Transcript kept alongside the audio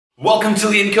Welcome to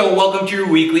LeonCo, welcome to your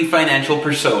weekly financial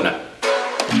persona.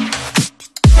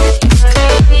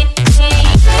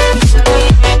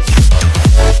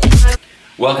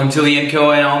 Welcome to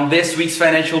LeonCo, and on this week's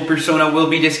financial persona we'll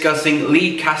be discussing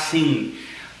Ka-Shing.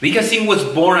 Ka-Shing was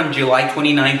born on July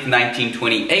 29th,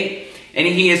 1928, and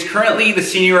he is currently the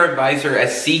senior advisor at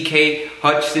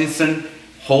Hutchison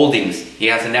Holdings. He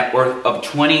has a net worth of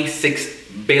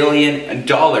 $26 billion.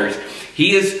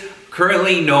 He is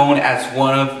currently known as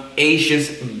one of Asia's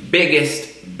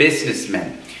biggest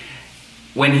businessmen.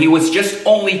 When he was just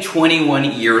only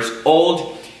 21 years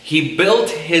old, he built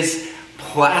his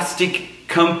plastic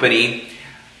company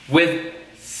with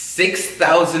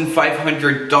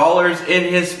 $6,500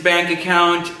 in his bank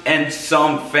account and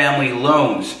some family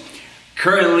loans.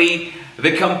 Currently,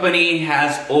 the company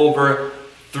has over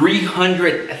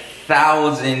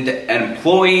 300,000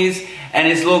 employees and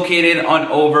is located on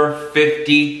over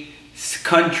 50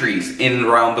 countries in and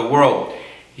around the world.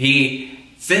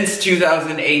 Since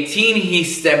 2018, he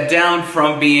stepped down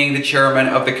from being the chairman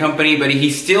of the company, but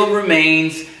he still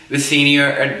remains the senior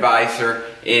advisor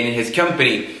in his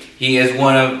company. He is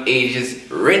one of Asia's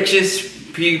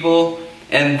richest people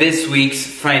and this week's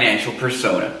financial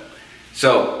persona.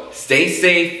 So stay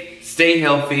safe, stay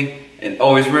healthy, and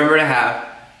always remember to have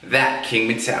that king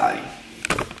mentality.